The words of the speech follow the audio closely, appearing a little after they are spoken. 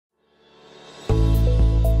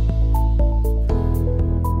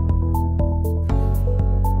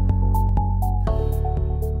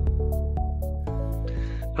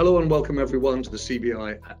Hello and welcome everyone to the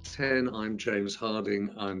CBI at 10. I'm James Harding.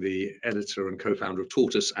 I'm the editor and co-founder of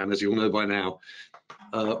Tortoise, and as you all know by now,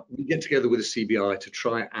 we get together with the CBI to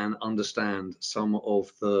try and understand some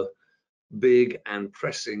of the big and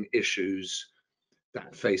pressing issues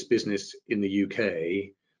that face business in the UK.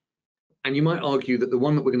 And you might argue that the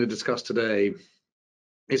one that we're going to discuss today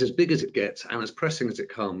is as big as it gets and as pressing as it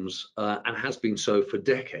comes, and has been so for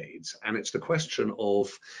decades. And it's the question of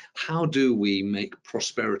how do we make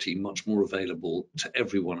prosperity much more available to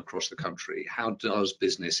everyone across the country? How does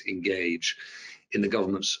business engage in the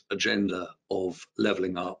government's agenda of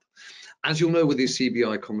levelling up? As you'll know with these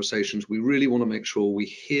CBI conversations, we really want to make sure we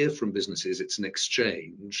hear from businesses. It's an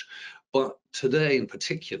exchange. But today in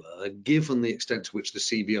particular, given the extent to which the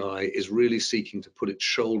CBI is really seeking to put its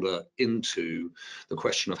shoulder into the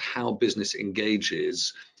question of how business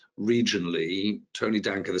engages regionally, Tony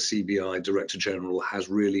Danker, the CBI Director General, has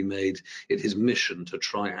really made it his mission to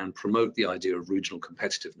try and promote the idea of regional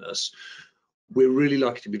competitiveness. We're really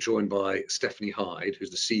lucky to be joined by Stephanie Hyde,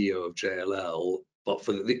 who's the CEO of JLL, but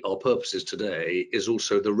for our purposes today is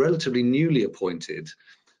also the relatively newly appointed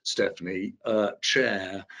Stephanie,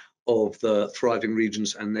 chair of the Thriving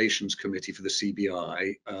Regions and Nations Committee for the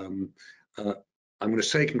CBI. I'm going to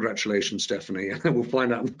say congratulations, Stephanie, and we'll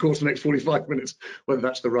find out in the course of the next 45 minutes whether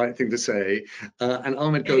that's the right thing to say. And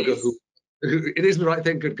Ahmed Goga, who it is the right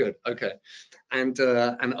thing. Good. Okay. And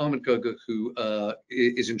Ahmed Goga, who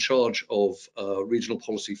is in charge of regional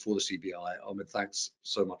policy for the CBI. Ahmed, thanks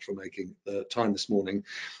so much for making the time this morning.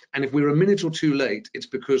 And if we're a minute or two late, it's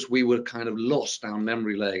because we were kind of lost down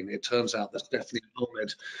memory lane. It turns out that Stephanie and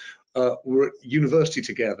Ahmed were at university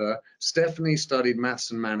together. Stephanie studied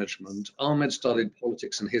maths and management. Ahmed studied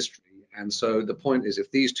politics and history. And so the point is, if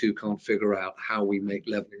these two can't figure out how we make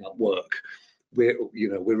leveling up work, we're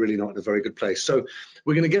really not in a very good place. So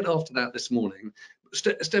we're going to get after that this morning.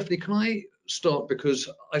 Stephanie, can I start, because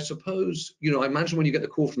I suppose, I imagine when you get the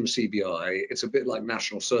call from the CBI, it's a bit like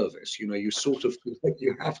national service. You sort of feel like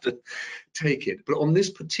you have to take it. But on this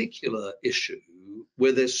particular issue,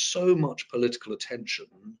 where there's so much political attention,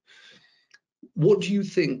 what do you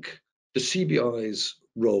think the CBI's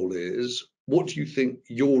role is? What do you think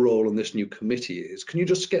your role on this new committee is? Can you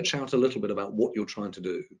just sketch out a little bit about what you're trying to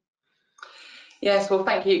do? Yes, well,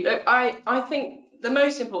 thank you. Look, I think the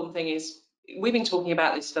most important thing is we've been talking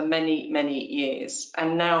about this for many years,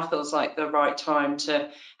 and now feels like the right time to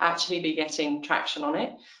actually be getting traction on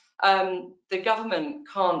it. The government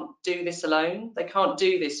can't do this alone. They can't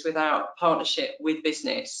do this without partnership with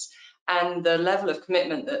business. And the level of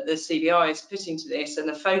commitment that the CBI is putting to this and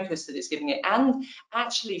the focus that it's giving it, and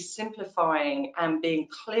actually simplifying and being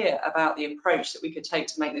clear about the approach that we could take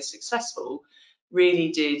to make this successful, really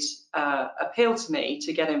did appeal to me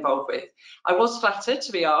to get involved with. I was flattered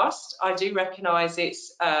to be asked. I do recognise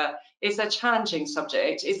it's a challenging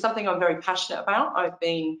subject. It's something I'm very passionate about. I've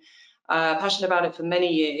been passionate about it for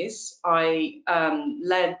many years. I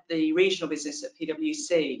led the regional business at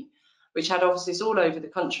PwC, which had offices all over the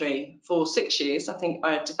country for 6 years. I think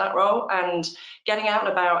I did that role, and getting out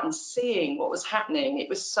and about and seeing what was happening, it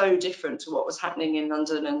was so different to what was happening in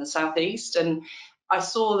London and the South East. And I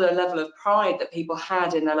saw the level of pride that people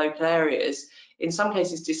had in their local areas, in some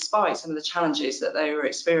cases despite some of the challenges that they were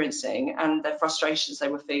experiencing and their frustrations they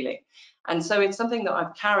were feeling. And so it's something that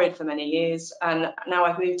I've carried for many years, and now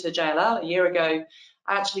I've moved to JLL a year ago,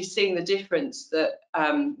 actually seeing the difference that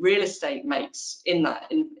real estate makes in that,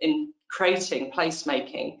 in creating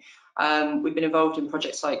placemaking. We've been involved in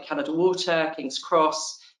projects like Canada Water, King's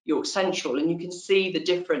Cross, York Central, and you can see the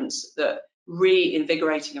difference that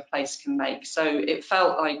reinvigorating a place can make. So it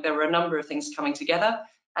felt like there were a number of things coming together,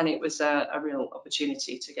 and it was a real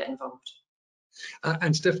opportunity to get involved.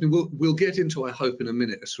 And Stephanie, we'll get into, I hope, in a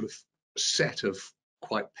minute, a sort of set of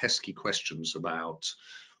quite pesky questions about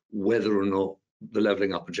whether or not the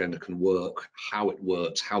levelling up agenda can work, how it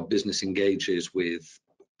works, how business engages with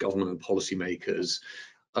government and policymakers.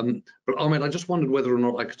 But Ahmed, I just wondered whether or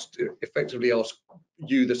not I could effectively ask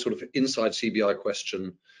you the sort of inside CBI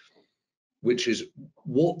question, which is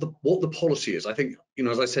what the policy is. I think,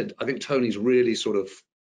 as I said, I think Tony's really sort of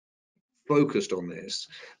focused on this,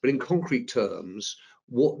 but in concrete terms,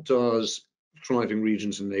 what does Thriving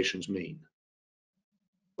Regions and Nations mean?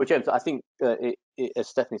 Well, James, I think as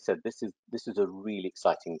Stephanie said, this is a really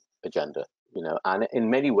exciting agenda, and in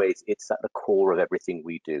many ways it's at the core of everything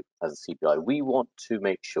we do as a CBI. We want to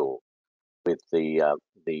make sure, with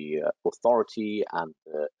the authority and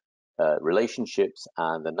the relationships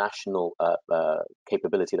and the national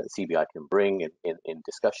capability that the CBI can bring in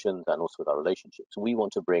discussions and also with our relationships, we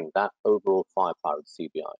want to bring that overall firepower of the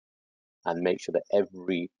CBI and make sure that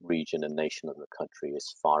every region and nation of the country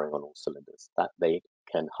is firing on all cylinders, that they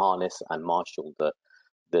can harness and marshal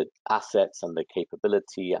the assets and the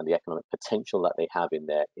capability and the economic potential that they have in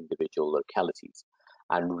their individual localities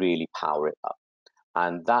and really power it up.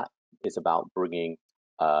 And that is about bringing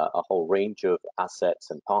a whole range of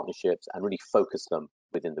assets and partnerships and really focus them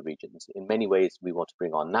within the regions. In many ways, we want to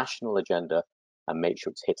bring our national agenda and make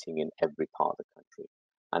sure it's hitting in every part of the country.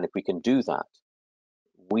 And if we can do that,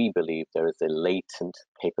 we believe there is a latent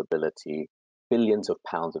capability, billions of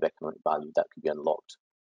pounds of economic value that could be unlocked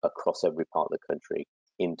across every part of the country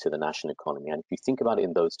into the national economy. And if you think about it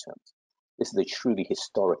in those terms, this is a truly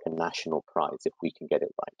historic and national prize if we can get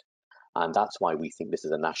it right. And that's why we think this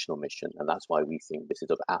is a national mission. And that's why we think this is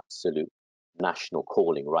of absolute national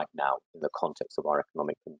calling right now in the context of our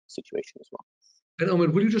economic situation as well. And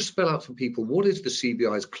Ahmed, will you just spell out for people, what is the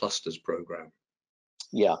CBI's clusters program?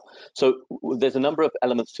 Yeah, so there's a number of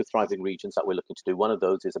elements to thriving regions that we're looking to do. One of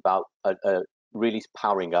those is about really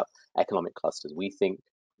powering up economic clusters. We think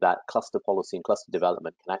that cluster policy and cluster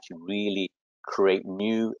development can actually really create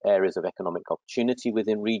new areas of economic opportunity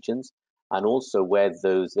within regions, and also where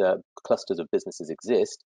those clusters of businesses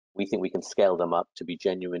exist, we think we can scale them up to be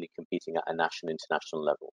genuinely competing at a national, international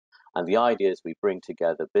level. And the idea is we bring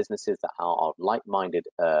together businesses that are of like-minded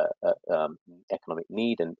economic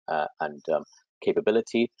need and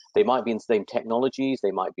capability. They might be in the same technologies,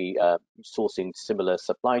 they might be sourcing similar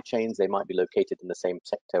supply chains, they might be located in the same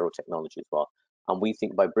sector or technology as well. And we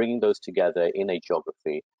think by bringing those together in a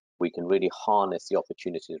geography, we can really harness the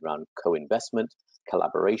opportunities around co-investment,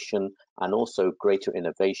 collaboration, and also greater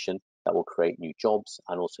innovation that will create new jobs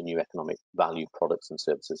and also new economic value products and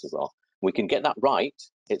services as well. We can get that right.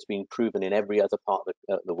 It's been proven in every other part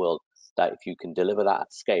of the world that if you can deliver that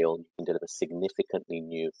at scale, you can deliver significantly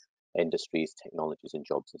new industries, technologies, and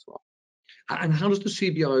jobs as well. And how does the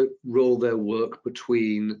CBI roll their work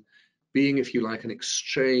between being, if you like, an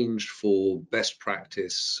exchange for best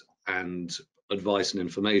practice and advice and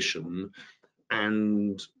information,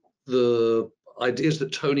 and the ideas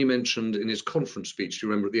that Tony mentioned in his conference speech, do you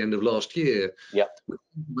remember, at the end of last year? Yeah.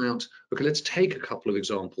 About, okay, let's take a couple of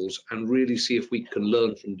examples and really see if we can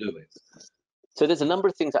learn from doing. So there's a number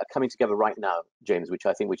of things that are coming together right now, James, which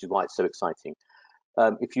is why it's so exciting.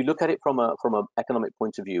 If you look at it from an economic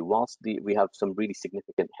point of view, whilst we have some really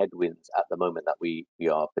significant headwinds at the moment that we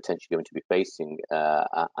are potentially going to be facing,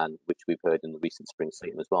 and which we've heard in the recent spring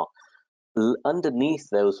statement as well, underneath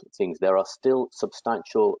those things, there are still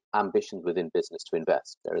substantial ambitions within business to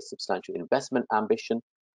invest. There is substantial investment ambition,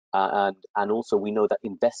 and also we know that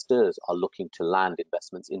investors are looking to land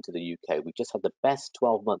investments into the UK. We just had the best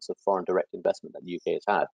 12 months of foreign direct investment that the UK has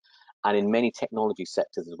had, and in many technology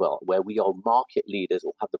sectors as well, where we are market leaders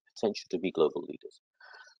or have the potential to be global leaders.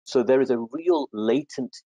 So there is a real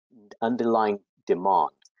latent underlying demand.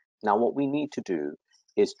 Now, what we need to do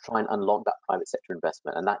is try and unlock that private sector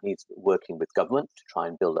investment, and that needs working with government to try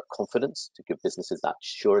and build up confidence, to give businesses that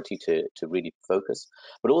surety to really focus.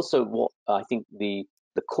 But also what I think the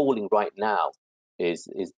calling right now is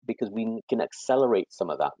because we can accelerate some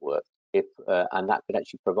of that work, and that could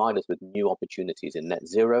actually provide us with new opportunities in net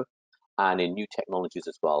zero and in new technologies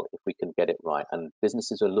as well, if we can get it right. And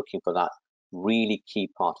businesses are looking for that really key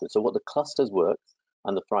part of it. So what the clusters work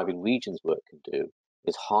and the thriving regions work can do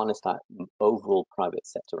is harness that overall private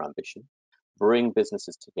sector ambition, bring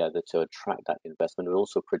businesses together to attract that investment, and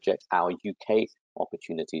also project our UK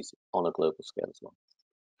opportunities on a global scale as well.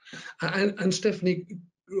 And Stephanie,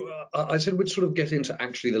 I said we'd sort of get into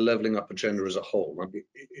actually the levelling up agenda as a whole.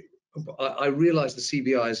 I realise the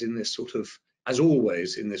CBI is in this sort of, as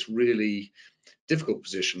always, in this really difficult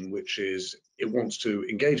position, which is it wants to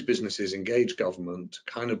engage businesses, engage government,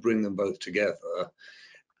 kind of bring them both together.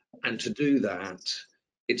 And to do that,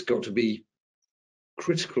 it's got to be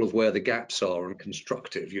critical of where the gaps are and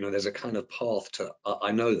constructive. You know, there's a kind of path to,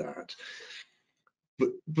 I know that.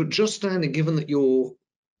 But just standing, given that you're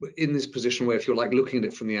in this position where if you're like looking at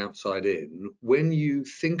it from the outside in, when you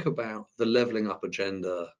think about the levelling up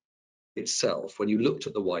agenda itself, when you looked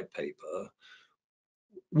at the white paper,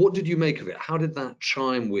 what did you make of it? How did that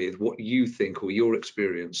chime with what you think or your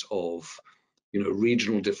experience of, you know,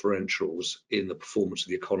 regional differentials in the performance of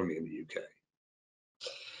the economy in the UK?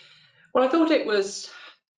 Well, I thought it was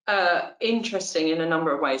interesting in a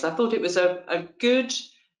number of ways. I thought it was a good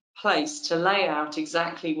place to lay out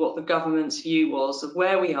exactly what the government's view was of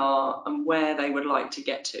where we are and where they would like to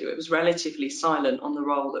get to. It was relatively silent on the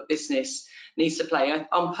role that business needs to play,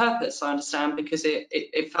 on purpose, I understand, because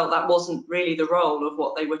it felt that wasn't really the role of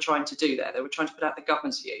what they were trying to do there. They were trying to put out the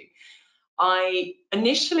government's view. I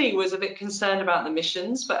initially was a bit concerned about the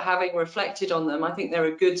missions, but having reflected on them, I think they're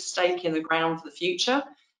a good stake in the ground for the future.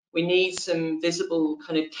 We need some visible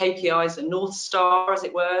kind of KPIs, a North Star, as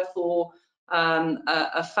it were, for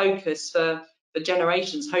a focus for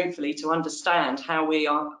generations, hopefully, to understand how we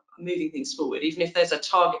are moving things forward. Even if there's a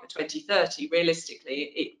target for 2030,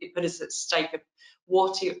 realistically, it put us at stake of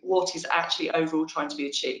what is actually overall trying to be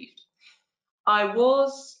achieved. I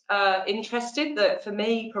was interested that, for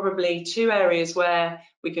me, probably two areas where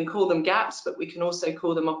we can call them gaps, but we can also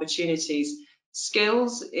call them opportunities.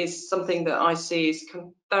 Skills is something that I see is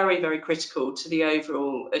very, very critical to the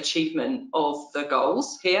overall achievement of the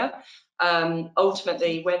goals here.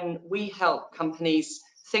 Ultimately, when we help companies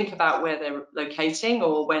think about where they're locating,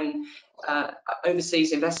 or when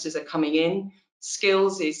overseas investors are coming in,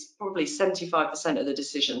 skills is probably 75% of the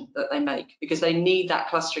decision that they make, because they need that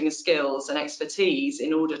clustering of skills and expertise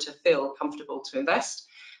in order to feel comfortable to invest.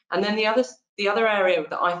 And then the other area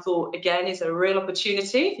that I thought, again, is a real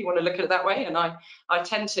opportunity, if you want to look at it that way, and I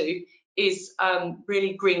tend to, is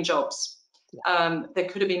really green jobs. There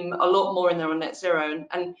could have been a lot more in there on net zero.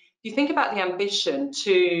 And if you think about the ambition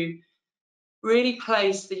to really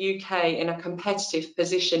place the UK in a competitive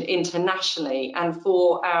position internationally, and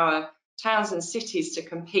for our towns and cities to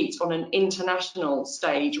compete on an international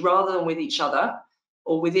stage rather than with each other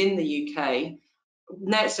or within the UK,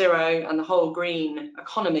 net zero and the whole green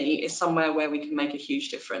economy is somewhere where we can make a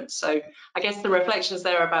huge difference. So I guess the reflections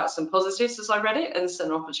there are about some positives as I read it, and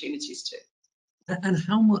some opportunities too. And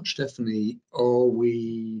how much, Stephanie, are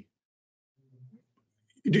we...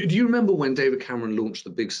 Do you remember when David Cameron launched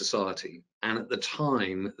the Big Society? And at the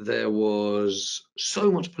time, there was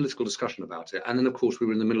so much political discussion about it. And then, of course, we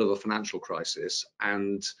were in the middle of a financial crisis.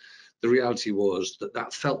 And the reality was that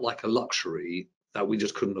that felt like a luxury that we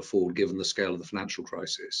just couldn't afford, given the scale of the financial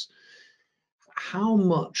crisis. How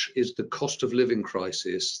much is the cost of living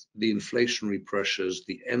crisis, the inflationary pressures,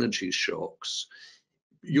 the energy shocks?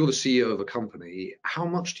 You're the CEO of a company. How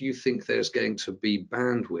much do you think there's going to be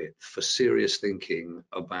bandwidth for serious thinking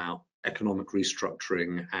about economic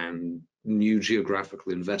restructuring and new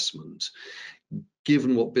geographical investment,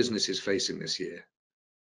 given what business is facing this year?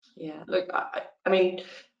 Yeah, look, I mean,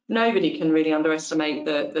 nobody can really underestimate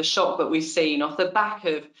the shock that we've seen off the back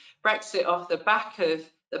of Brexit, off the back of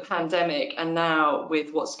the pandemic, and now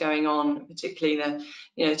with what's going on, particularly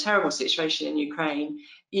the terrible situation in Ukraine.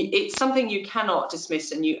 It's something you cannot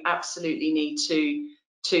dismiss, and you absolutely need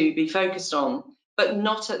to be focused on, but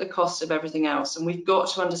not at the cost of everything else. And we've got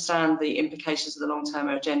to understand the implications of the long-term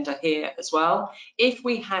agenda here as well. If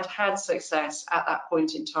we had had success at that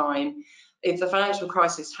point in time, if the financial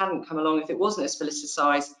crisis hadn't come along, if it wasn't as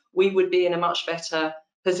politicized, we would be in a much better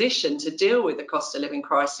position to deal with the cost of living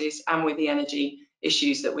crisis and with the energy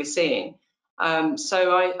issues that we're seeing.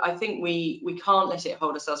 So I think we can't let it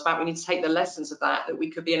hold ourselves back. We need to take the lessons of that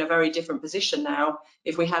we could be in a very different position now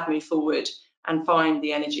if we had moved forward and find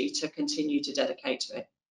the energy to continue to dedicate to it.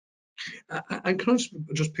 And can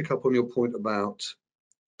I just pick up on your point about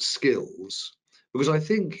skills? Because I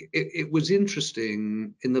think it was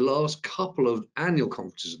interesting in the last couple of annual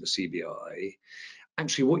conferences of the CBI,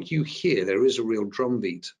 actually what you hear, there is a real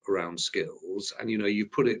drumbeat around skills. And, you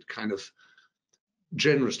put it kind of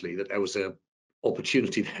generously that there was an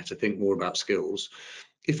opportunity there to think more about skills.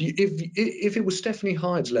 If it was Stephanie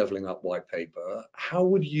Hyde's levelling up white paper, how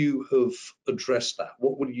would you have addressed that?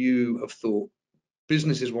 What would you have thought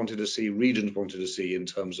businesses wanted to see, regions wanted to see in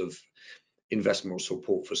terms of investment or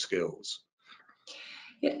support for skills?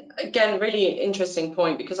 Yeah, again, really interesting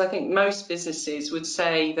point, because I think most businesses would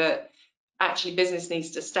say that actually business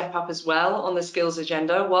needs to step up as well on the skills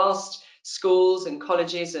agenda, whilst schools and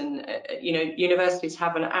colleges and universities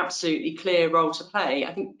have an absolutely clear role to play.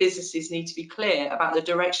 I think businesses need to be clear about the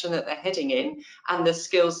direction that they're heading in and the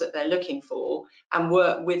skills that they're looking for, and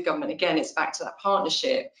work with government. Again, it's back to that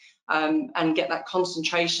partnership. And get that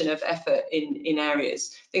concentration of effort in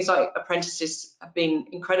areas. Things like apprentices have been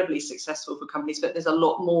incredibly successful for companies, but there's a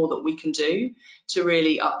lot more that we can do to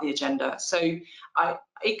really up the agenda. So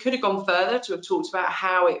it could have gone further to have talked about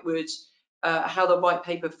how the white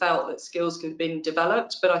paper felt that skills could have been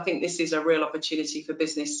developed, but I think this is a real opportunity for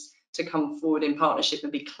business to come forward in partnership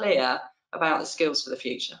and be clear about the skills for the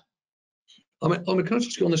future. Ahmed, can I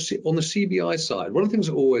just go on the CBI side? One of the things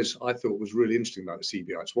that I thought was really interesting about the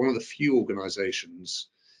CBI, it's one of the few organisations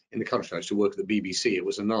in the country. I used to work at the BBC, it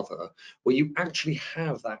was another, where you actually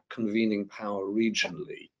have that convening power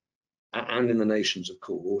regionally and in the nations, of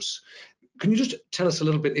course. Can you just tell us a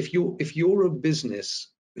little bit, if you're a business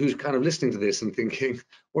who's kind of listening to this and thinking,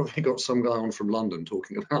 what have they got some guy on from London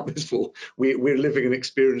talking about this for? We're living and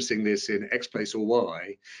experiencing this in X place or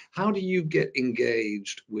Y. How do you get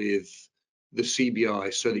engaged with the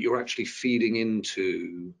CBI so that you're actually feeding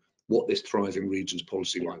into what this thriving regions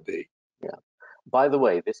policy might be? Yeah. By the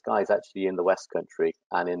way, this guy is actually in the West Country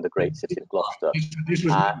and in the great city of Gloucester. This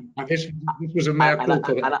was a mea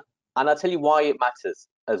culpa. And I'll tell you why it matters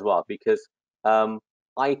as well, because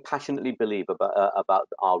I passionately believe about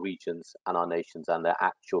our regions and our nations and their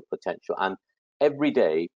actual potential. And every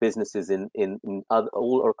day, businesses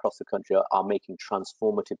all across the country are making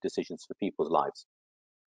transformative decisions for people's lives.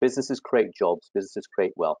 Businesses create jobs, businesses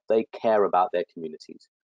create wealth. They care about their communities.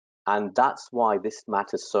 And that's why this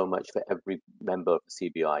matters so much for every member of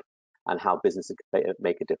the CBI and how businesses can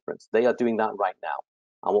make a difference. They are doing that right now.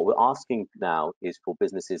 And what we're asking now is for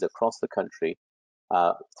businesses across the country,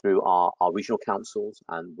 through our regional councils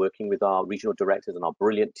and working with our regional directors and our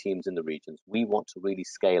brilliant teams in the regions, we want to really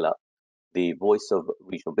scale up the voice of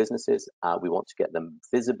regional businesses. We want to get them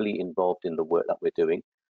visibly involved in the work that we're doing.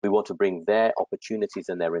 We want to bring their opportunities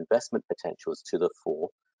and their investment potentials to the fore,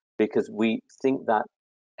 because we think that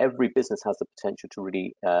every business has the potential to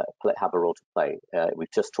really have a role to play.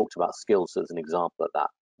 We've just talked about skills as an example of that.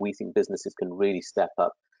 We think businesses can really step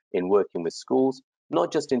up in working with schools,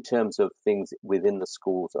 not just in terms of things within the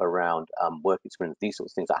schools around work experience, these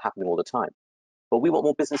sorts of things that are happening all the time. But we want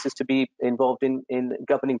more businesses to be involved in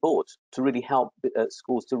governing boards, to really help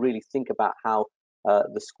schools to really think about how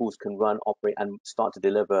the schools can run, operate, and start to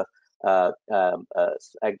deliver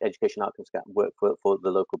education outcomes that work for the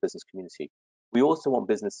local business community. We also want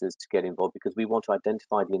businesses to get involved because we want to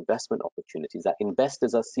identify the investment opportunities that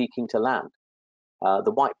investors are seeking to land.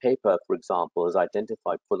 The white paper, for example, has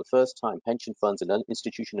identified for the first time pension funds and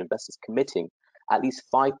institutional investors committing at least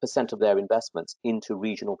 5% of their investments into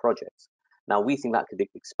regional projects. Now, we think that could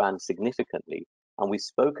expand significantly, and we've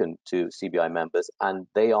spoken to CBI members, and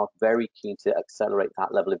they are very keen to accelerate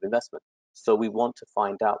that level of investment. So we want to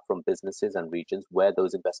find out from businesses and regions where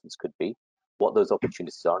those investments could be, what those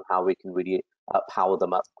opportunities are, and how we can really power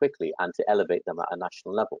them up quickly and to elevate them at a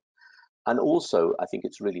national level. And also, I think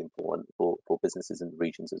it's really important for businesses in the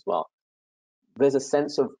regions as well. There's a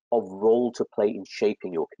sense of role to play in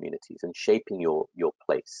shaping your communities and shaping your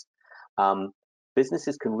place.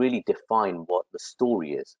 Businesses can really define what the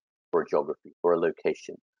story is for a geography, for a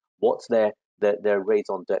location. What's their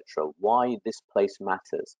raison d'etre, why this place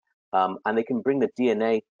matters. And they can bring the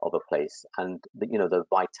DNA of a place and the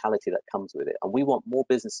vitality that comes with it. And we want more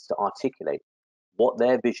businesses to articulate what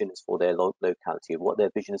their vision is for their locality, what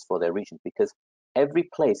their vision is for their region, because every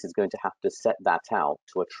place is going to have to set that out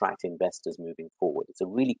to attract investors moving forward. It's a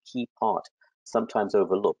really key part, sometimes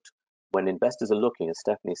overlooked. When investors are looking, as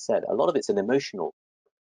Stephanie said, a lot of it's an emotional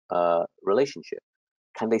relationship.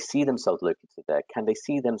 Can they see themselves located there? Can they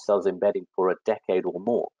see themselves embedding for a decade or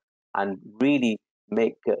more and really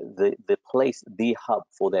make the place the hub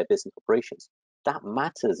for their business operations? That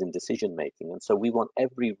matters in decision making. And so we want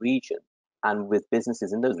every region, and with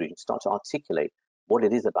businesses in those regions, start to articulate what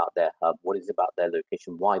it is about their hub, what it is about their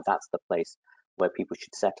location, why that's the place where people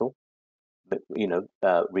should settle, but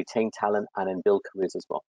retain talent and then build careers as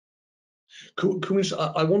well.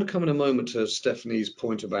 I want to come in a moment to Stephanie's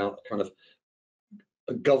point about kind of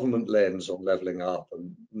a government lens on levelling up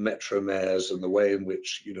and metro mayors and the way in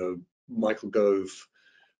which Michael Gove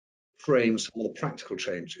frames some of the practical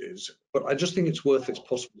changes. But I just think it's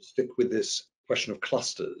possible to stick with this question of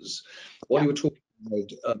clusters. While you were talking,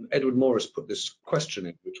 Edward Morris put this question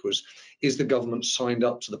in, which was, is the government signed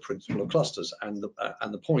up to the principle of clusters? And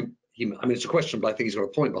the point, it's a question, but I think he's got a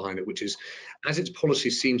point behind it, which is, as its policy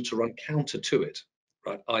seems to run counter to it,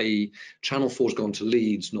 right? I.e., Channel 4's gone to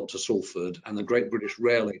Leeds, not to Salford, and the Great British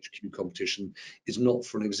Rail HQ competition is not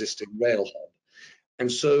for an existing rail hub. And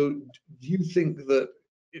so, do you think that,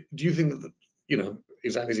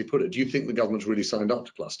 exactly as he put it, do you think the government's really signed up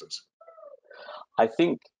to clusters? I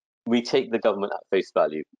think we take the government at face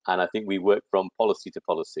value, and I think we work from policy to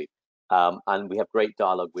policy, and we have great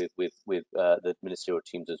dialogue with the ministerial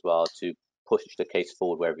teams as well to push the case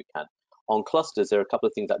forward wherever we can. On clusters, there are a couple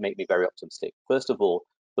of things that make me very optimistic. First of all,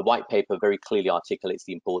 the white paper very clearly articulates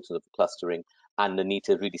the importance of clustering and the need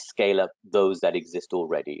to really scale up those that exist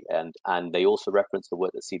already. And they also reference the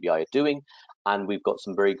work that CBI are doing. And we've got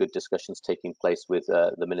some very good discussions taking place with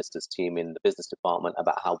the minister's team in the business department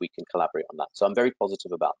about how we can collaborate on that. So I'm very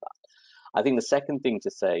positive about that. I think the second thing to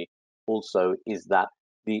say also is that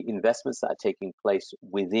the investments that are taking place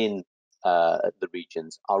within the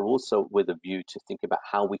regions are also with a view to think about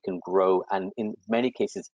how we can grow and in many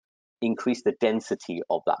cases increase the density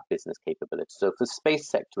of that business capability. So for space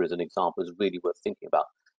sector as an example is really worth thinking about.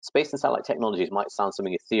 Space and satellite technologies might sound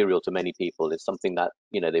something ethereal to many people. It's something that,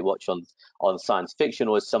 you know, they watch on science fiction,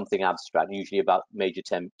 or it's something abstract, usually about Major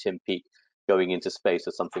Tim Peake going into space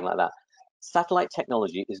or something like that. Satellite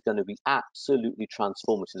technology is going to be absolutely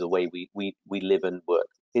transformative to the way we live and work.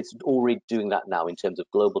 It's already doing that now in terms of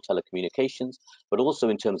global telecommunications, but also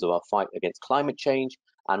in terms of our fight against climate change,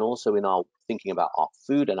 and also in our thinking about our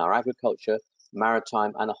food and our agriculture,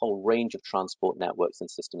 maritime, and a whole range of transport networks and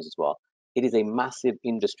systems as well. It is a massive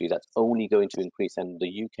industry that's only going to increase, and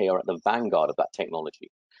the UK are at the vanguard of that technology.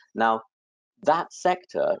 Now, that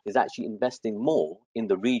sector is actually investing more in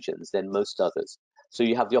the regions than most others. So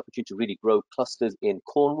you have the opportunity to really grow clusters in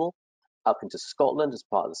Cornwall, up into Scotland as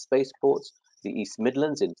part of the spaceports, the East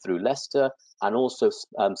Midlands in through Leicester, and also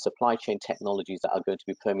supply chain technologies that are going to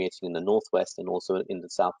be permeating in the Northwest and also in the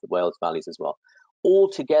South Wales valleys as well. All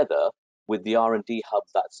together with the R&D hub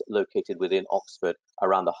that's located within Oxford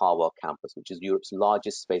around the Harwell campus, which is Europe's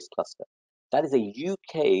largest space cluster. That is a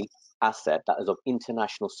UK asset that is of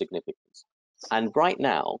international significance. And right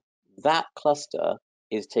now, that cluster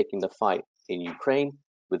is taking the fight in Ukraine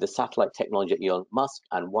with the satellite technology that Elon Musk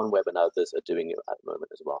and OneWeb and others are doing it at the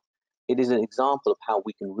moment as well. It is an example of how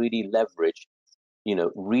we can really leverage, you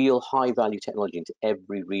know, real high value technology into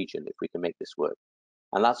every region if we can make this work.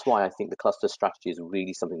 And that's why I think the cluster strategy is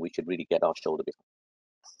really something we should really get our shoulder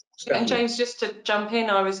behind. And James, just to jump in,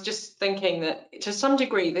 I was just thinking that to some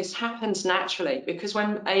degree this happens naturally, because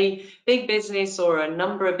when a big business or a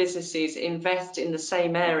number of businesses invest in the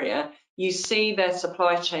same area, you see their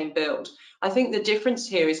supply chain build. I think the difference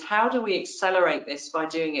here is, how do we accelerate this by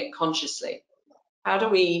doing it consciously? How do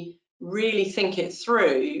we really think it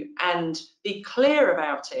through and be clear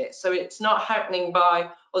about it, so it's not happening by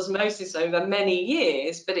osmosis over many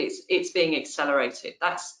years, but it's being accelerated?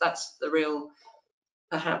 That's the real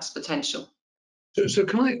perhaps potential. So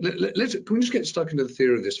can we just get stuck into the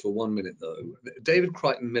theory of this for 1 minute though? David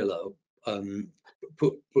Crichton Miller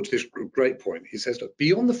puts this great point. He says, look,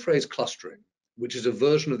 beyond the phrase clustering, which is a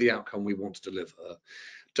version of the outcome we want to deliver,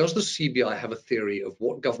 does the CBI have a theory of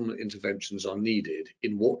what government interventions are needed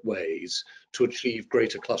in what ways to achieve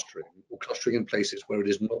greater clustering, or clustering in places where it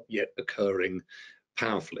is not yet occurring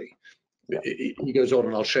powerfully? Yeah. He goes on,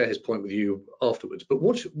 and I'll share his point with you afterwards. But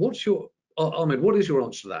what's your, Ahmed, what is your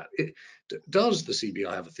answer to that? Does the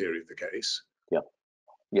CBI have a theory of the case?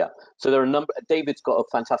 Yeah. So there are a number. David's got a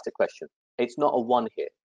fantastic question. It's not a one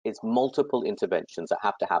hit. It's multiple interventions that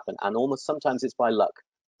have to happen, and almost sometimes it's by luck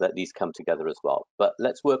that these come together as well. But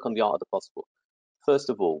let's work on the art of the possible. First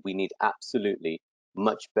of all, we need absolutely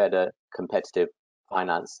much better competitive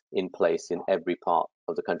finance in place in every part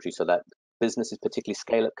of the country, so that businesses, particularly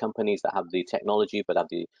scale-up companies that have the technology but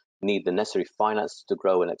need the necessary finance to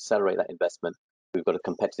grow and accelerate that investment, we've got a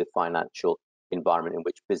competitive financial environment in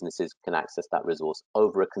which businesses can access that resource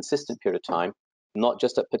over a consistent period of time, not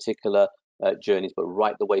just at particular journeys, but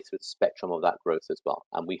right the way through the spectrum of that growth as well.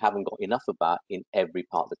 And we haven't got enough of that in every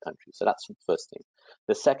part of the country. So that's the first thing.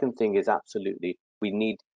 The second thing is absolutely we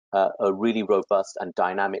need a really robust and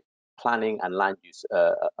dynamic planning and land use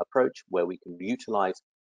approach, where we can utilize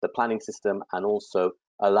the planning system and also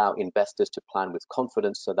allow investors to plan with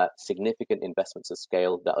confidence, so that significant investments of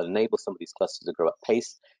scale that will enable some of these clusters to grow at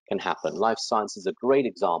pace can happen. Life science is a great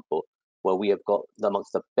example where we have got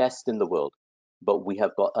amongst the best in the world, but we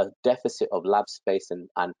have got a deficit of lab space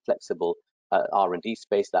and flexible R&D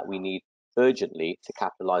space that we need urgently to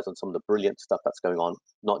capitalize on some of the brilliant stuff that's going on,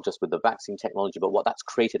 not just with the vaccine technology, but what that's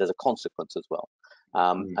created as a consequence as well.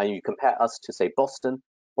 And you compare us to, say, Boston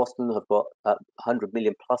have got 100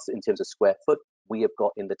 million plus in terms of square foot. We have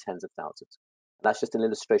got in the tens of thousands. That's just an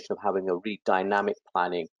illustration of having a really dynamic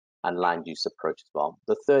planning and land use approach as well.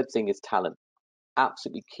 The third thing is talent.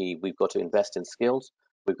 Absolutely key. We've got to invest in skills.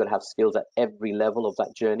 We've got to have skills at every level of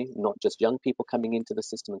that journey, not just young people coming into the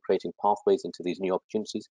system and creating pathways into these new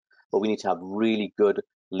opportunities, but we need to have really good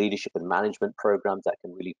leadership and management programs that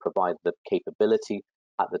can really provide the capability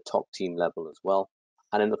at the top team level as well.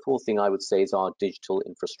 And then the fourth thing I would say is our digital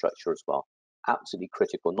infrastructure as well. Absolutely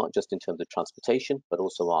critical, not just in terms of transportation, but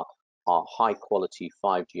also our high quality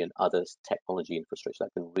 5G and other technology infrastructure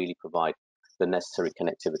that can really provide the necessary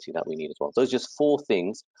connectivity that we need as well. Those are just four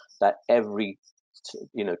things that every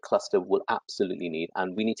cluster will absolutely need,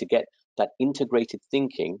 and we need to get that integrated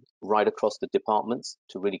thinking right across the departments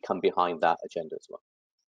to really come behind that agenda as well.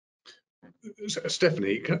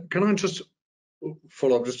 Stephanie, can I just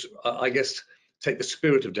follow up, just I guess take the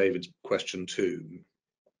spirit of David's question too,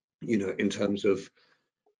 in terms of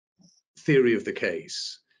theory of the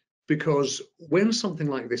case, because when something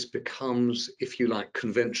like this becomes, if you like,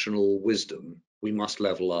 conventional wisdom, we must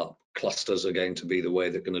level up, clusters are going to be the way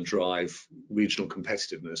that are going to drive regional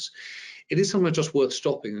competitiveness, it is somewhere just worth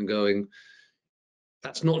stopping and going,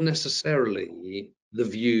 that's not necessarily the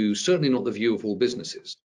view, certainly not the view of all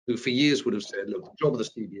businesses, who for years would have said, look, the job of the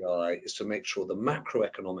CBI is to make sure the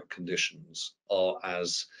macroeconomic conditions are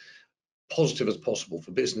as positive as possible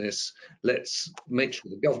for business. Let's make sure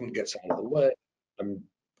the government gets out of the way. I'm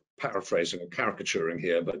paraphrasing or caricaturing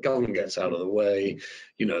here, but government gets out of the way,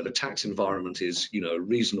 the tax environment is,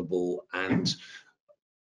 reasonable, and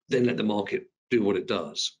then let the market do what it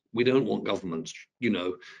does. We don't want government,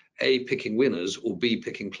 A, picking winners, or B,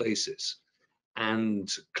 picking places. And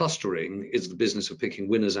clustering is the business of picking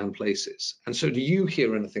winners and places. And so do you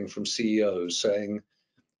hear anything from CEOs saying,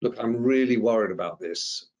 look, I'm really worried about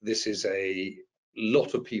this. This is a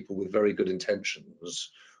lot of people with very good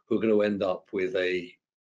intentions who are going to end up with a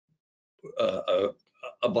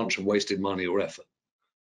bunch of wasted money or effort?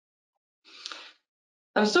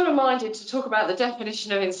 I'm sort of minded to talk about the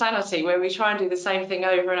definition of insanity, where we try and do the same thing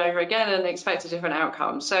over and over again and expect a different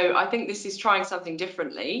outcome. So I think this is trying something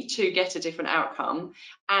differently to get a different outcome.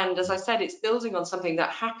 And as I said, it's building on something that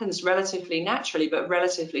happens relatively naturally, but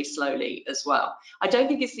relatively slowly as well. I don't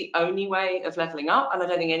think it's the only way of levelling up, and I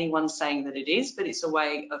don't think anyone's saying that it is, but it's a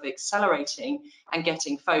way of accelerating and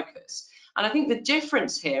getting focus. And I think the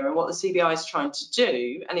difference here and what the CBI is trying to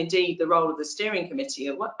do, and indeed the role of the steering committee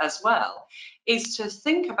as well, is to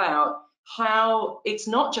think about how it's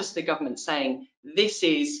not just the government saying this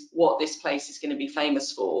is what this place is going to be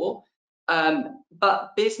famous for,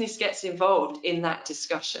 but business gets involved in that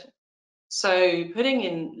discussion. So putting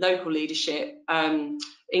in local leadership,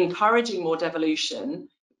 encouraging more devolution,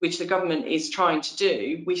 which the government is trying to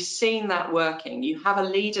do, we've seen that working. You have a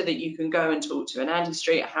leader that you can go and talk to, an Andy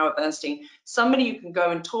Street, a Howard Bernstein, somebody you can go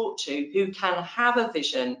and talk to who can have a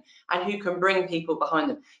vision and who can bring people behind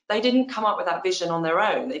them. They didn't come up with that vision on their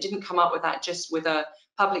own. They didn't come up with that just with a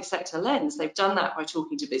public sector lens. They've done that by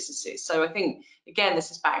talking to businesses. So I think, again, this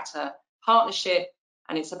is back to partnership,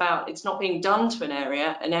 and it's not being done to an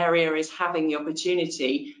area is having the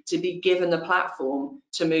opportunity to be given the platform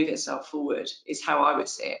to move itself forward, is how I would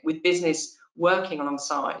see it, with business working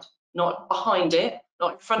alongside, not behind it,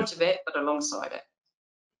 not in front of it, but alongside it.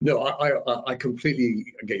 No, I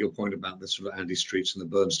completely get your point about the sort of Andy Streets and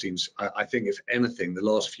the Bernsteins. I think if anything, the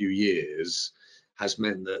last few years has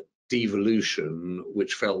meant that devolution,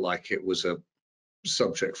 which felt like it was a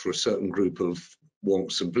subject for a certain group of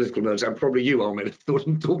wonks and political nerds, and probably you, Ahmed,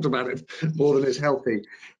 talked about it more than is healthy,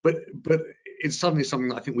 but it's suddenly something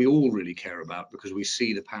that I think we all really care about, because we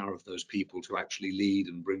see the power of those people to actually lead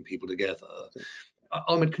and bring people together.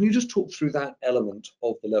 Ahmed, can you just talk through that element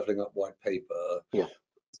of the Levelling Up white paper? Yeah.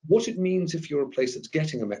 What it means if you're a place that's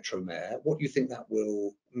getting a metro mayor, what you think that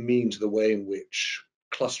will mean to the way in which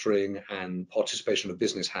clustering and participation of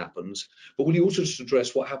business happens, but will you also just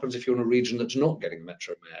address what happens if you're in a region that's not getting a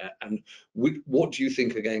metro mayor, and what do you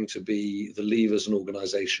think are going to be the levers and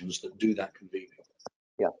organisations that do that convening?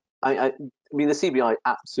 Yeah, I mean, the CBI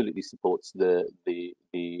absolutely supports the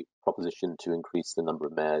proposition to increase the number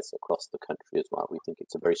of mayors across the country as well. We think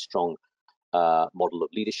it's a very strong model of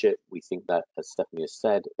leadership. We think that, as Stephanie has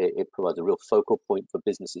said, it provides a real focal point for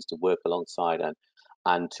businesses to work alongside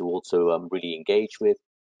and to also really engage with.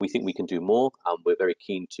 We think we can do more, and we're very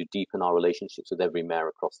keen to deepen our relationships with every mayor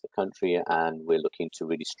across the country, and we're looking to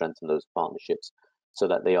really strengthen those partnerships so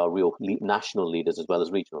that they are real national leaders as well as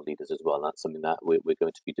regional leaders as well. And that's something that we're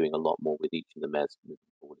going to be doing a lot more with each of the mayors moving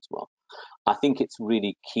forward as well. I think it's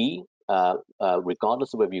really key,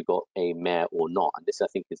 regardless of whether you've got a mayor or not, and this I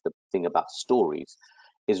think is the thing about stories,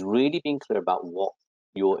 is really being clear about what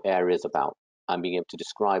your area is about and being able to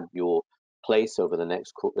describe your place over the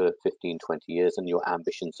next 15, 20 years and your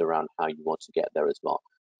ambitions around how you want to get there as well.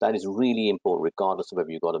 That is really important, regardless of whether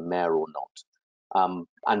you've got a mayor or not.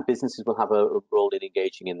 And businesses will have a role in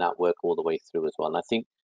engaging in that work all the way through as well. And I think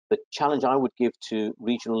the challenge I would give to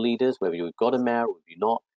regional leaders, whether you've got a mayor or you're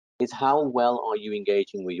not, is how well are you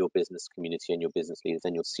engaging with your business community and your business leaders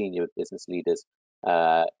and your senior business leaders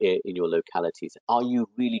in your localities? Are you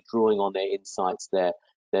really drawing on their insights, their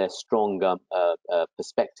strong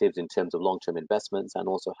perspectives in terms of long-term investments, and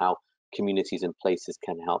also how communities and places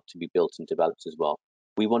can help to be built and developed as well?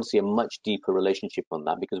 We want to see a much deeper relationship on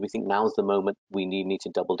that, because we think now's the moment we need to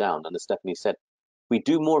double down. And as Stephanie said, we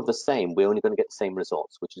do more of the same, we're only going to get the same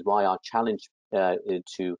results, which is why our challenge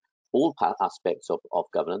to all aspects of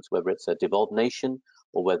governance, whether it's a devolved nation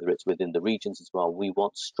or whether it's within the regions as well, we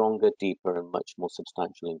want stronger, deeper and much more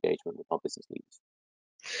substantial engagement with our business leaders.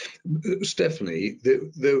 Stephanie,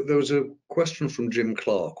 there was a question from Jim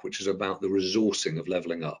Clark, which is about the resourcing of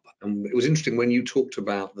levelling up. And it was interesting when you talked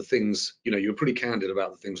about the things, you were pretty candid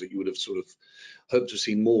about the things that you would have sort of hoped to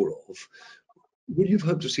see more of. Would you have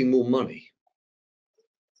hoped to see more money?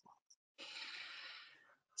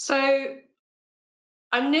 So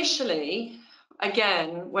initially,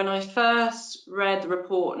 again, when I first read the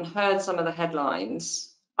report and heard some of the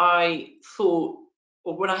headlines, I thought,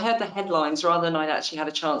 or when I heard the headlines, rather than I'd actually had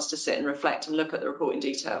a chance to sit and reflect and look at the report in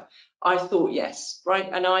detail, I thought yes, right?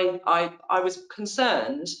 And I was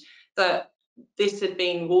concerned that this had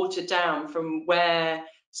been watered down from where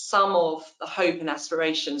some of the hope and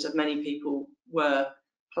aspirations of many people were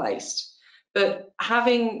placed. But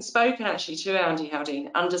having spoken actually to Andy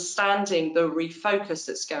Haldane, understanding the refocus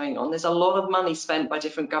that's going on, there's a lot of money spent by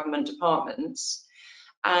different government departments.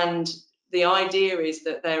 And the idea is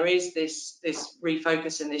that there is this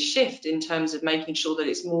refocus and this shift in terms of making sure that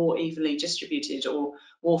it's more evenly distributed or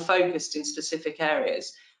more focused in specific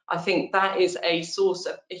areas. I think that is a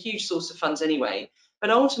huge source of funds anyway. But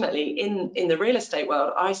ultimately, in the real estate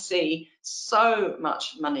world, I see so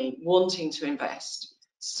much money wanting to invest,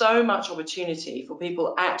 so much opportunity for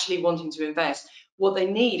people actually wanting to invest. What they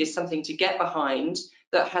need is something to get behind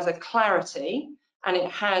that has a clarity, and it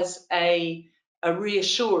has a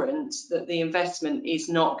reassurance that the investment is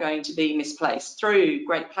not going to be misplaced through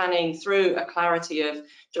great planning, through a clarity of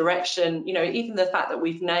direction. Even the fact that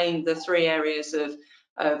we've named the 3 areas of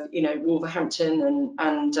Wolverhampton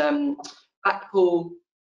and Blackpool,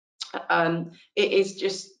 it is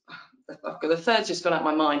just, the third's just gone out of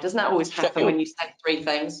my mind. Doesn't that always happen Sheffield. When you say 3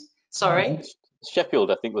 things? Sorry? Sheffield,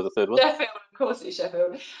 I think, was the third one. Sheffield, of course it's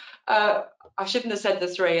Sheffield. I shouldn't have said the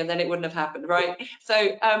 3 and then it wouldn't have happened, right?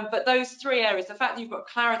 So, but those 3 areas, the fact that you've got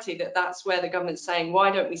clarity that that's where the government's saying,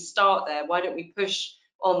 why don't we start there? Why don't we push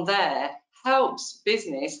on there? Helps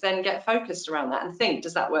business then get focused around that and think,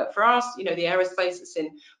 does that work for us? The aerospace that's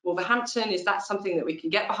in Wolverhampton, is that something that we can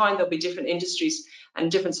get behind? There'll be different industries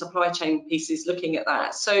and different supply chain pieces looking at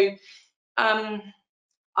that. So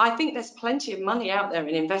I think there's plenty of money out there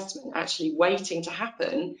in investment actually waiting to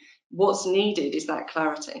happen. What's needed is that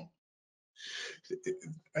clarity.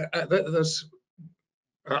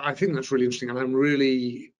 I think that's really interesting, and I'm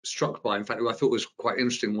really struck by, in fact, I thought was quite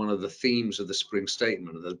interesting, one of the themes of the spring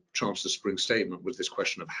statement, of the Chancellor's spring statement, was this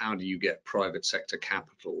question of how do you get private sector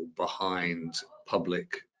capital behind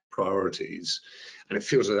public priorities, and it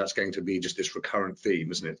feels like that's going to be just this recurrent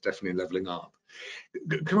theme, isn't it? Definitely levelling up.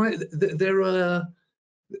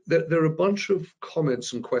 There are a bunch of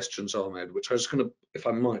comments and questions, Ahmed, which I was going to, if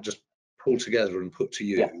I might, just pull together and put to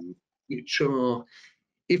you, which are,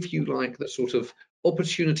 if you like, the sort of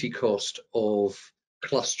opportunity cost of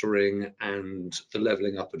clustering and the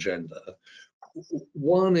levelling up agenda.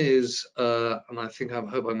 One is, and I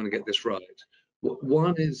hope I'm going to get this right.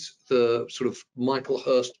 One is the sort of Michael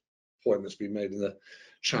Hurst point that's been made in the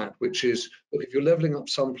chat, which is, look, if you're levelling up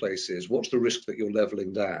some places, what's the risk that you're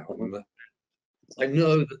levelling down? I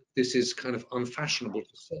know that this is kind of unfashionable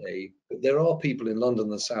to say, but there are people in London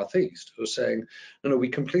and the South East who are saying, no, we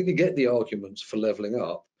completely get the arguments for levelling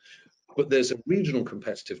up, but there's a regional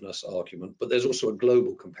competitiveness argument, but there's also a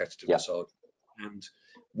global competitiveness argument. And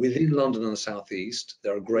within London and the South East,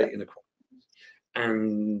 there are great inequalities.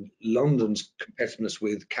 And London's competitiveness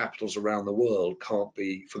with capitals around the world can't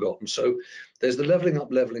be forgotten. So there's the levelling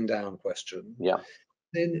up, levelling down question.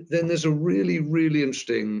 Then there's a really, really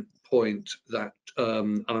interesting point that,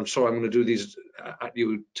 and I'm sorry, I'm going to do these at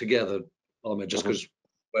you together, Ahmed, just because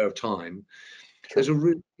we're of time. There's a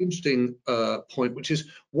really interesting point, which is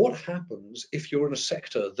what happens if you're in a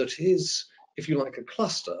sector that is, if you like, a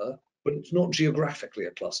cluster, but it's not geographically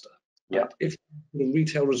a cluster. If the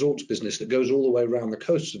retail resorts business that goes all the way around the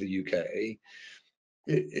coast of the UK,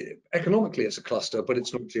 economically it's a cluster, but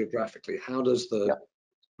it's not geographically. How does the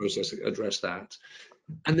process address that?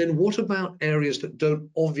 And then what about areas that don't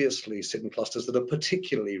obviously sit in clusters that are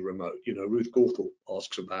particularly remote? Ruth Gorthal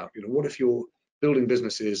asks about, what if you're building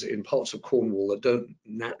businesses in parts of Cornwall that don't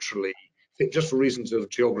naturally fit just for reasons of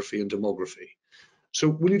geography and demography? So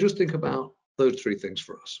will you just think about those 3 things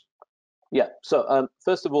for us? So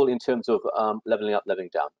first of all, in terms of levelling up, levelling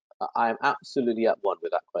down, I am absolutely at one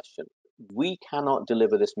with that question. We cannot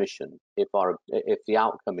deliver this mission if the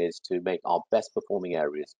outcome is to make our best performing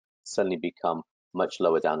areas suddenly become much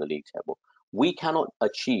lower down the league table. We cannot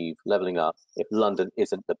achieve levelling up if London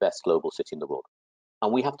isn't the best global city in the world.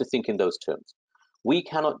 And we have to think in those terms. We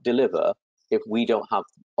cannot deliver if we don't have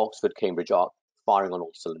Oxford, Cambridge Arc firing on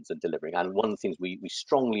all cylinders and delivering. And one of the things we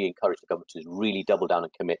strongly encourage the government to is really double down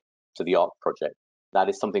and commit to the ARC project. That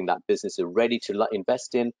is something that business are ready to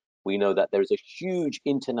invest in. We know that there is a huge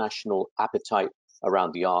international appetite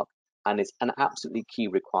around the Arc, and it's an absolutely key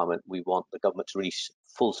requirement. We want the government to really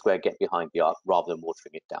full square get behind the Arc rather than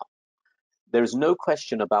watering it down. There is no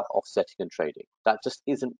question about offsetting and trading. That just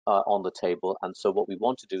isn't on the table. And so what we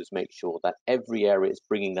want to do is make sure that every area is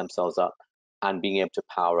bringing themselves up and being able to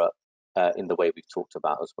power up in the way we've talked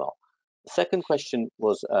about as well. The second question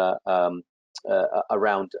was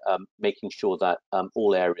around making sure that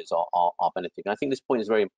all areas are benefiting. I think this point is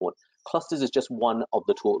very important. Clusters is just one of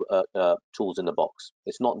the tools in the box.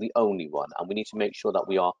 It's not the only one, and we need to make sure that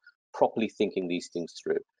we are properly thinking these things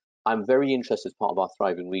through. I'm very interested as part of our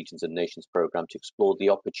Thriving Regions and Nations program to explore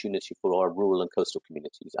the opportunity for our rural and coastal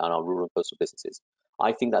communities and our rural and coastal businesses.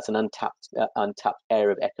 I think that's an untapped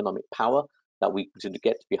area of economic power that we need to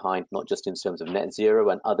get behind, not just in terms of net zero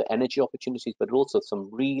and other energy opportunities, but also some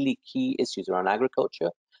really key issues around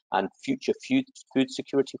agriculture and future food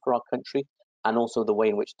security for our country, and also the way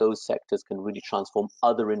in which those sectors can really transform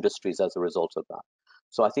other industries as a result of that.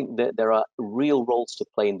 So I think that there are real roles to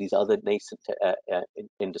play in these other nascent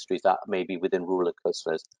industries that may be within rural and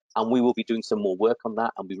coastal areas. And we will be doing some more work on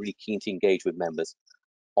that and be really keen to engage with members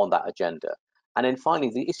on that agenda. And then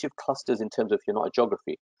finally, the issue of clusters in terms of if you're not a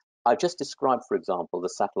geography. I've just described, for example, the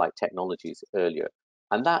satellite technologies earlier,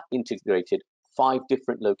 and that integrated 5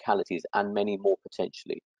 different localities and many more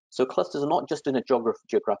potentially. So clusters are not just in a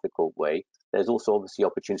geographical way. There's also obviously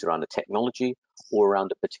opportunities around the technology or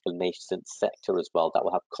around a particular nascent sector as well that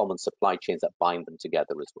will have common supply chains that bind them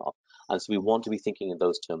together as well. And so we want to be thinking in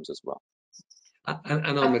those terms as well.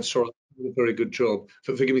 And Ahmed, sorry, I did a very good job.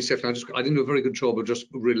 Forgive me, Stephanie, I didn't do a very good job of just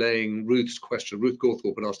relaying Ruth's question. Ruth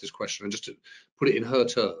Gawthorpe had asked this question, and just to put it in her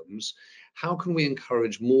terms, how can we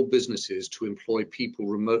encourage more businesses to employ people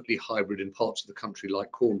remotely hybrid in parts of the country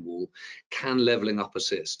like Cornwall? Can levelling up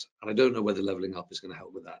assist? And I don't know whether levelling up is going to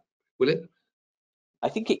help with that. Will it? I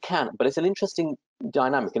think it can, but it's an interesting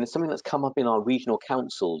dynamic, and it's something that's come up in our regional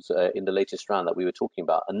councils in the latest round that we were talking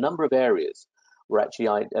about. A number of areas where actually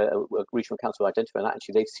regional council identified, and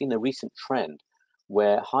actually they've seen a recent trend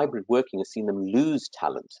where hybrid working has seen them lose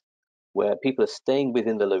talent, where people are staying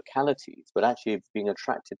within the localities, but actually being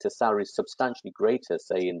attracted to salaries substantially greater,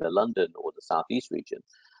 say in the London or the Southeast region.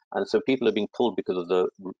 And so people are being pulled because of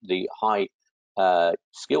the high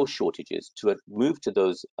skill shortages to move to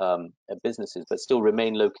those businesses, but still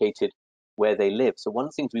remain located where they live. So one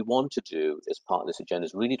of the things we want to do as part of this agenda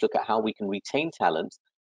is really look at how we can retain talent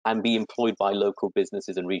and be employed by local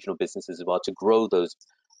businesses and regional businesses as well to grow those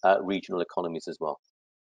regional economies as well.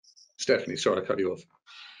 Stephanie, sorry, I cut you off.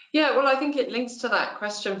 Yeah, well, I think it links to that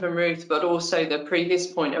question from Ruth, but also the previous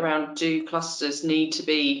point around, do clusters need to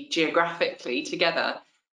be geographically together?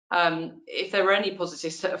 If there were any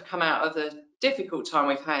positives that have come out of the difficult time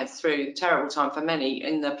we've had through the terrible time for many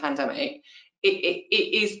in the pandemic, it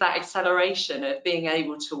is that acceleration of being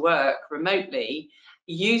able to work remotely,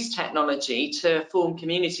 use technology to form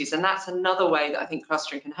communities. And that's another way that I think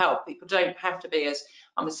clustering can help. People don't have to be, as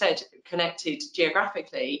Ahmed said, connected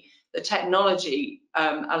geographically. The technology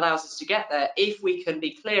allows us to get there if we can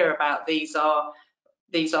be clear about these are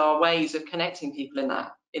ways of connecting people in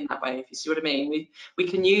that way, if you see what I mean. We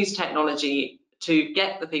can use technology to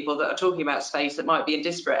get the people that are talking about space that might be in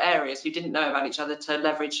disparate areas who didn't know about each other to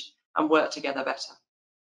leverage and work together better.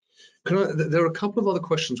 There are a couple of other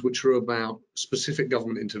questions which are about specific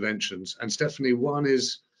government interventions. And Stephanie, one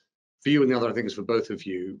is for you and the other I think is for both of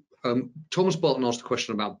you. Thomas Barton asked a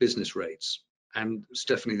question about business rates. And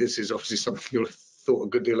Stephanie, this is obviously something you'll have thought a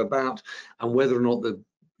good deal about, and whether or not the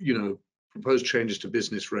proposed changes to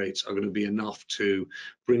business rates are going to be enough to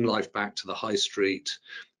bring life back to the high street.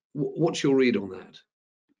 What's your read on that?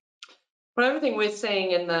 Well, everything we're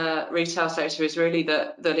seeing in the retail sector is really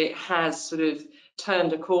that it has sort of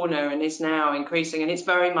turned a corner and is now increasing, and it's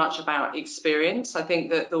very much about experience. I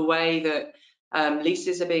think that the way that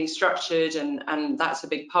leases are being structured, and that's a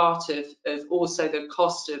big part of also the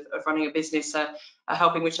cost of running a business are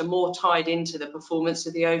helping, which are more tied into the performance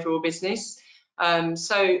of the overall business.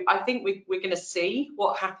 So I think we're going to see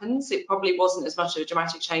what happens. It probably wasn't as much of a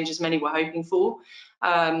dramatic change as many were hoping for,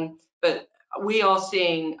 but we are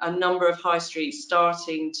seeing a number of high streets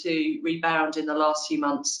starting to rebound in the last few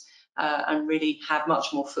months and really have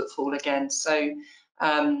much more footfall again. So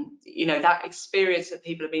that experience that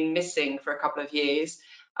people have been missing for a couple of years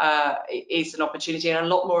is an opportunity, and a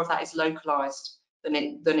lot more of that is localised than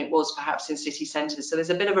it was perhaps in city centres. So there's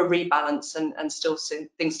a bit of a rebalance and still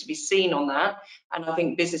things to be seen on that. And I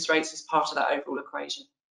think business rates is part of that overall equation.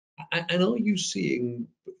 And are you seeing,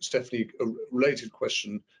 Stephanie, a related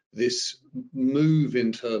question, this move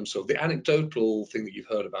in terms of the anecdotal thing that you've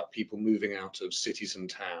heard about people moving out of cities and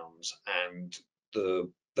towns and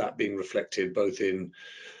the that being reflected both in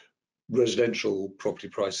residential property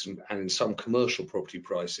prices and in some commercial property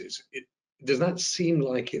prices. Does that seem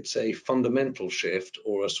like it's a fundamental shift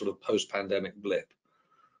or a sort of post-pandemic blip?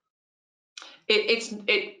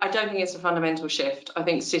 I don't think it's a fundamental shift. I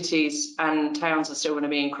think cities and towns are still going to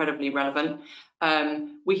be incredibly relevant.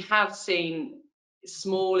 We have seen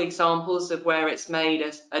small examples of where it's made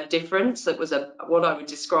a difference. That was what I would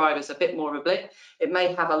describe as a bit more of a blip. It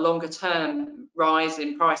may have a longer term rise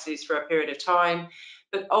in prices for a period of time,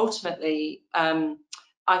 but ultimately,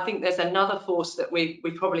 I think there's another force that we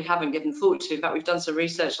probably haven't given thought to. In fact, we've done some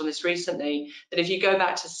research on this recently, that if you go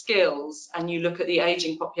back to skills and you look at the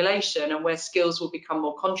aging population and where skills will become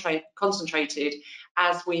more concentrated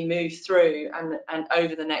as we move through and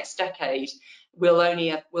over the next decade,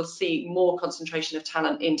 we'll see more concentration of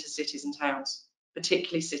talent into cities and towns,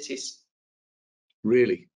 particularly cities.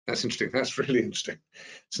 Really? That's interesting. That's really interesting.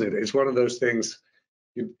 So it's one of those things,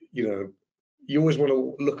 you know, you always want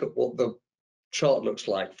to look at what the chart looks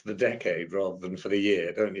like for the decade rather than for the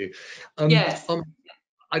year, don't you? Yes.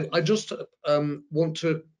 I just want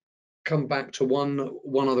to come back to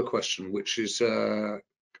one other question, which is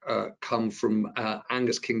come from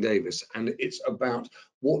Angus King Davis, and it's about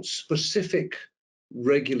what specific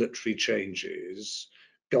regulatory changes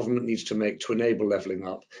government needs to make to enable levelling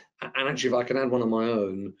up. And actually, if I can add one of my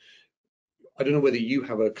own, I don't know whether you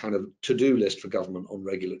have a kind of to-do list for government on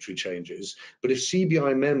regulatory changes, but if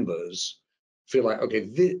CBI members feel like, okay,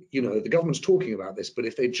 the government's talking about this, but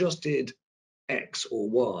if they just did X or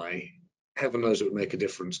Y, heaven knows it would make a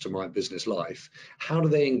difference to my business life. How do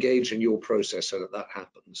they engage in your process so that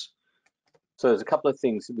happens? So there's a couple of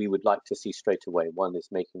things that we would like to see straight away. One is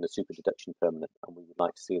making the super deduction permanent, and we would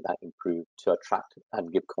like to see that improve to attract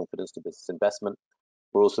and give confidence to business investment.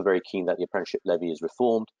 We're also very keen that the apprenticeship levy is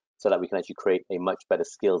reformed so that we can actually create a much better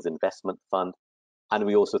skills investment fund. And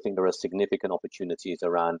we also think there are significant opportunities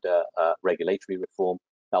around regulatory reform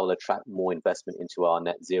that will attract more investment into our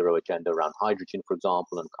net zero agenda around hydrogen, for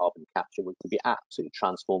example, and carbon capture, which would be absolutely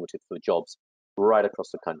transformative for jobs right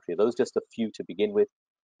across the country. Those are just a few to begin with.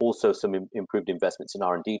 Also, some improved investments in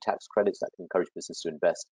R&D tax credits that can encourage business to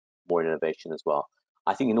invest more in innovation as well.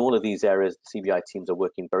 I think in all of these areas, the CBI teams are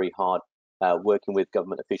working very hard, working with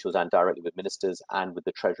government officials and directly with ministers and with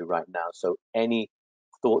the Treasury right now. So any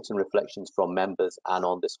thoughts and reflections from members and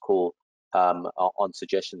on this call on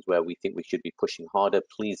suggestions where we think we should be pushing harder,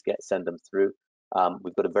 please send them through.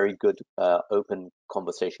 We've got a very good open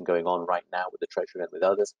conversation going on right now with the Treasury and with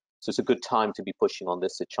others. So it's a good time to be pushing on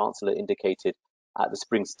this. The Chancellor indicated at the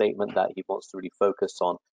spring statement that he wants to really focus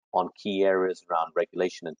on key areas around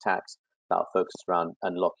regulation and tax that are focused around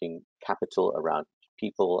unlocking capital, around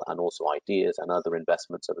people, and also ideas and other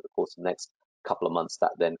investments over the course of the next couple of months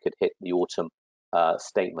that then could hit the autumn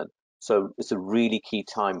statement. So it's a really key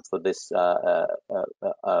time for this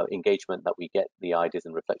engagement that we get the ideas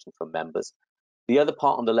and reflection from members. The other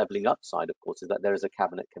part on the levelling up side, of course, is that there is a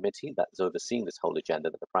cabinet committee that is overseeing this whole agenda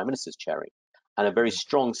that the Prime Minister is chairing, and a very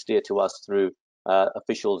strong steer to us through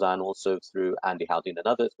officials and also through Andy Haldane and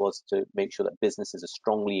others was to make sure that businesses are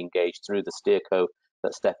strongly engaged through the steerco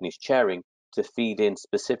that Stephanie's chairing to feed in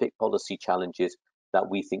specific policy challenges that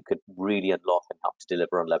we think could really unlock and help to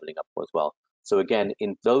deliver on levelling up as well. So again,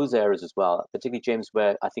 in those areas as well, particularly James,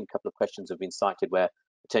 where I think a couple of questions have been cited where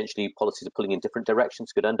potentially policies are pulling in different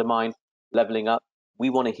directions could undermine levelling up. We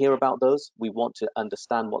want to hear about those. We want to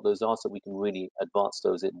understand what those are so we can really advance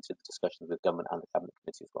those into the discussions with government and the cabinet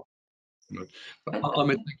committee as well.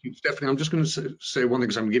 Ahmed, thank you, Stephanie. I'm just going to say one thing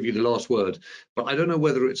because I'm going to give you the last word, but I don't know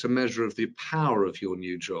whether it's a measure of the power of your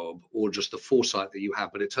new job or just the foresight that you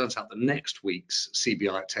have, but it turns out that next week's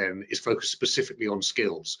CBI at 10 is focused specifically on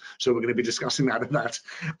skills. So we're going to be discussing that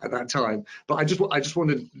at that time. But I just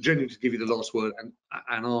wanted genuinely to give you the last word and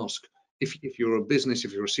ask if you're a business,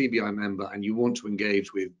 if you're a CBI member and you want to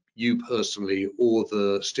engage with you personally or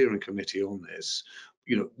the steering committee on this,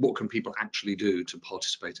 what can people actually do to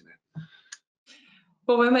participate in it?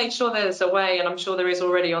 Well, we'll make sure there's a way, and I'm sure there is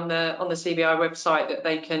already on the CBI website, that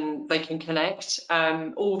they can connect.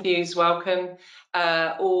 All views welcome,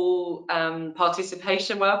 all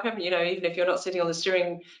participation welcome. Even if you're not sitting on the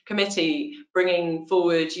steering committee, bringing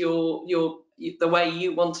forward the way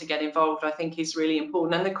you want to get involved, I think is really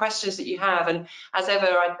important. And the questions that you have, and as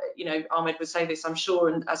ever, Ahmed would say this, I'm sure,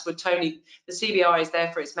 and as would Tony, the CBI is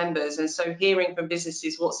there for its members, and so hearing from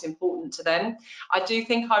businesses what's important to them. I do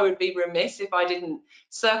think I would be remiss if I didn't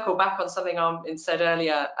circle back on something Ahmed said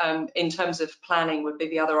earlier, in terms of planning would be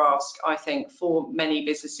the other ask, I think, for many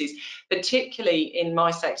businesses, particularly in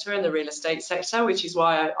my sector, in the real estate sector, which is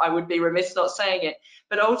why I would be remiss not saying it.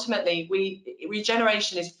 But ultimately,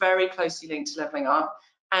 regeneration is very closely linked to levelling up.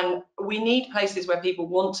 And we need places where people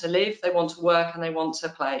want to live, they want to work, and they want to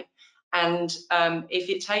play. And if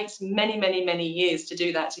it takes many, many, many years to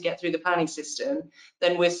do that, to get through the planning system,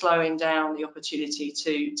 then we're slowing down the opportunity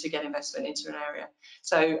to get investment into an area.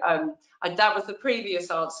 So that was the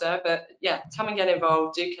previous answer, but yeah, come and get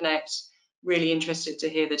involved, do connect. Really interested to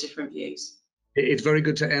hear the different views. It's very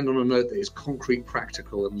good to end on a note that is concrete,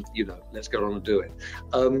 practical, and, you know, let's go on and do it.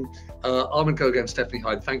 Ahmed, Goga and Stephanie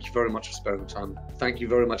Hyde, thank you very much for sparing the time. Thank you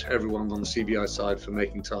very much everyone on the CBI side for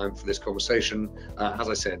making time for this conversation. As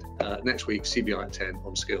I said, next week, CBI at 10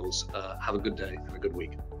 on skills. Have a good day and a good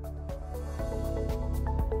week.